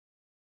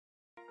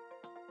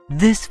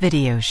This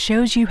video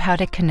shows you how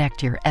to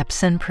connect your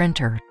Epson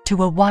printer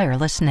to a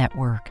wireless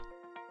network.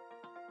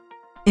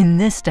 In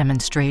this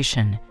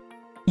demonstration,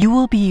 you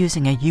will be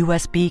using a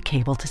USB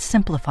cable to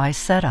simplify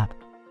setup.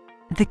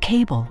 The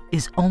cable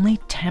is only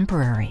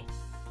temporary.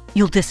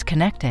 You'll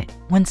disconnect it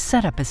when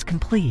setup is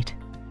complete.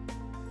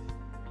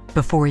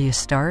 Before you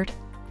start,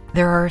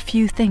 there are a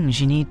few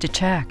things you need to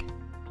check.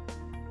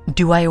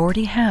 Do I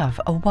already have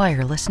a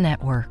wireless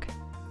network?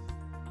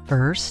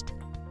 First,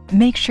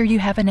 make sure you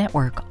have a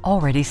network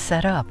already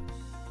set up.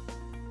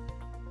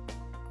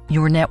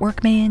 Your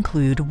network may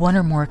include one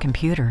or more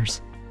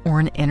computers or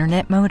an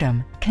internet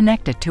modem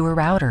connected to a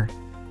router.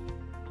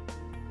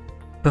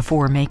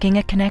 Before making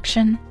a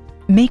connection,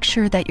 make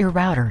sure that your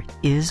router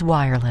is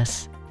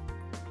wireless.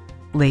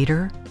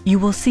 Later, you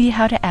will see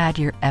how to add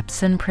your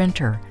Epson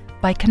printer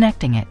by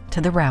connecting it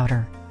to the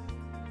router.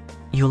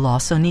 You'll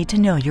also need to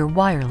know your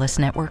wireless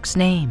network's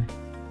name.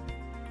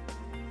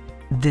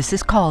 This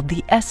is called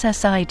the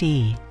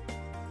SSID.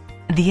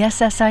 The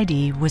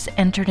SSID was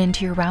entered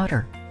into your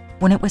router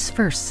when it was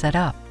first set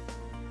up.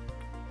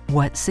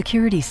 What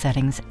security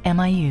settings am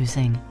I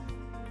using?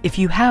 If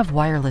you have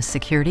wireless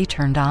security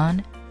turned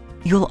on,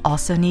 you'll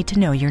also need to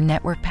know your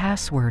network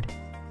password.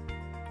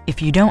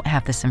 If you don't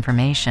have this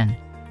information,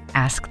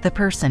 ask the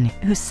person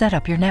who set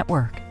up your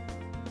network.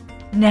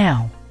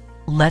 Now,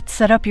 let's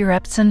set up your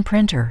Epson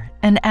printer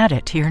and add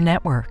it to your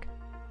network.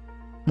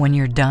 When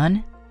you're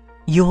done,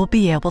 you'll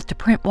be able to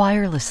print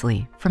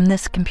wirelessly from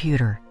this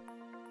computer.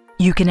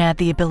 You can add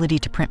the ability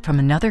to print from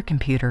another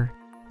computer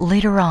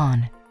later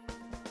on.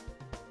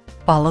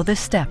 Follow the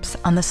steps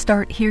on the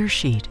Start Here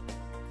sheet.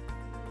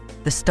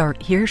 The Start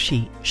Here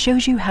sheet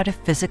shows you how to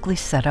physically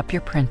set up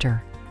your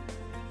printer.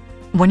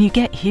 When you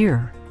get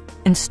here,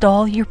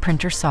 install your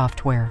printer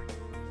software.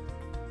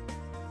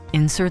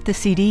 Insert the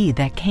CD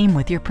that came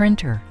with your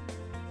printer.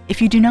 If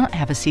you do not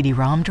have a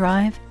CD-ROM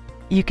drive,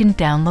 you can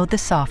download the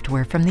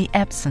software from the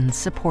Epson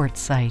support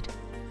site.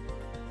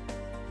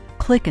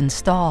 Click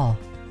Install.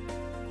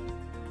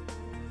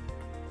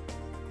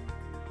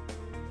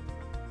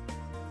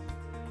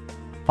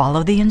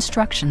 Follow the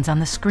instructions on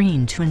the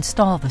screen to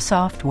install the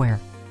software.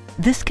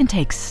 This can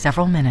take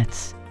several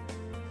minutes.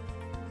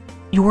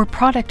 Your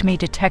product may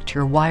detect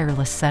your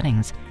wireless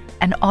settings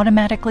and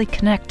automatically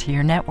connect to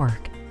your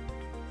network.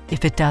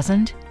 If it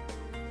doesn't,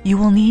 you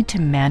will need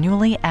to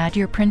manually add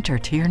your printer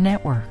to your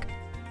network.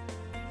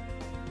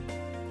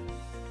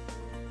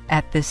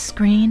 At this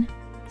screen,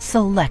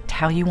 select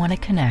how you want to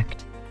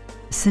connect.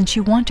 Since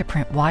you want to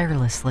print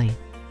wirelessly,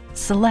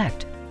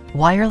 select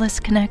Wireless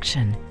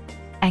Connection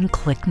and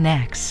click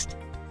Next.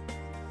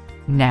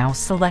 Now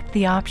select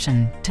the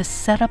option to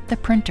set up the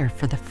printer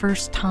for the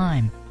first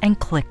time and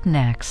click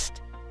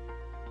Next.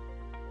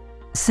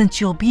 Since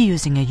you'll be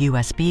using a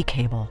USB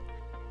cable,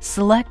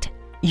 select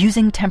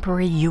Using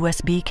Temporary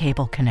USB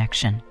Cable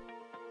Connection.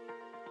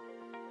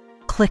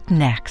 Click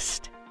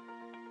Next.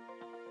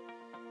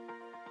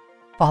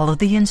 Follow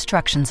the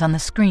instructions on the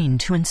screen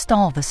to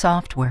install the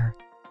software.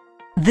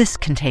 This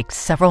can take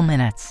several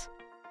minutes.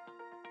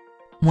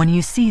 When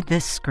you see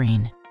this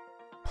screen,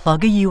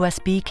 plug a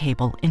USB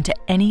cable into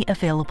any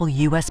available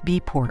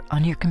USB port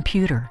on your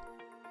computer.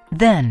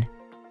 Then,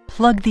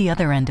 plug the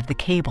other end of the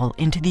cable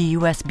into the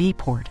USB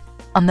port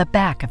on the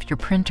back of your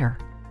printer.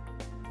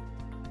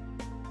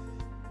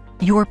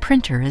 Your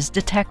printer is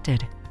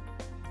detected.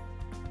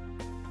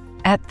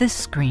 At this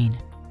screen,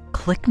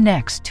 click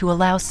Next to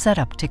allow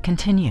setup to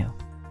continue.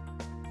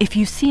 If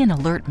you see an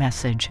alert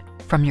message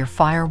from your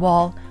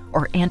firewall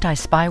or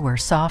anti-spyware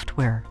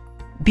software,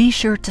 be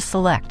sure to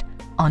select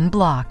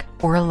Unblock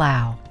or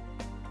Allow.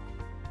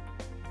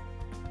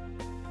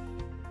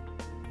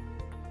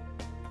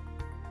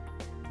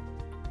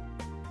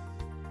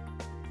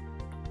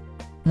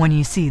 When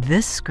you see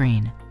this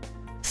screen,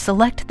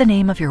 select the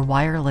name of your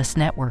wireless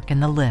network in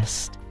the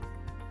list.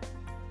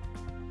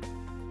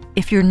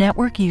 If your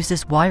network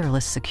uses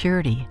wireless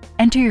security,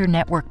 enter your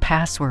network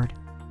password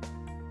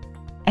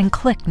and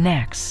click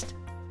Next.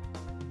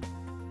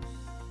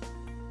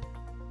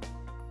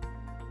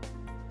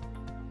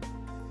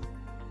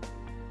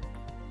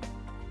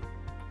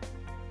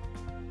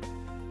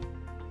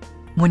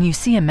 When you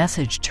see a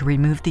message to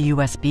remove the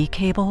USB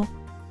cable,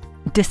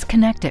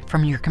 disconnect it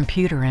from your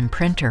computer and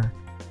printer.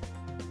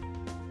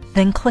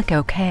 Then click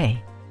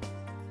OK.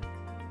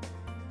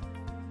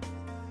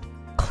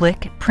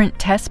 Click Print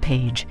Test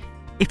Page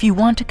if you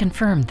want to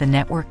confirm the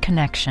network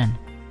connection.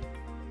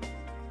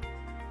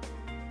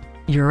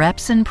 Your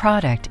Epson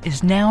product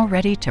is now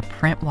ready to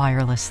print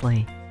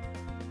wirelessly.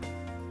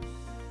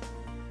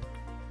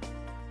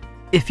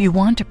 If you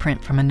want to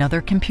print from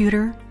another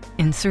computer,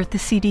 insert the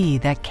CD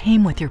that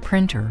came with your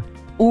printer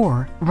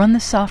or run the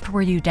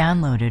software you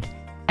downloaded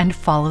and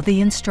follow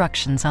the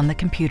instructions on the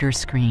computer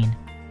screen.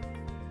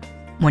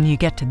 When you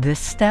get to this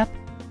step,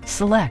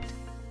 select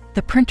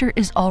The printer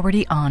is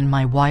already on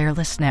my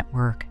wireless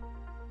network.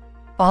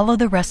 Follow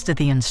the rest of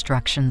the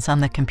instructions on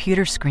the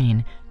computer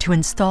screen to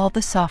install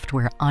the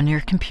software on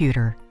your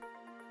computer.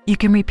 You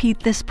can repeat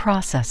this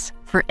process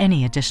for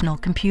any additional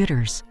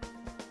computers.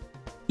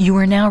 You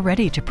are now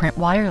ready to print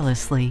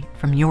wirelessly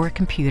from your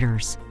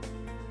computers.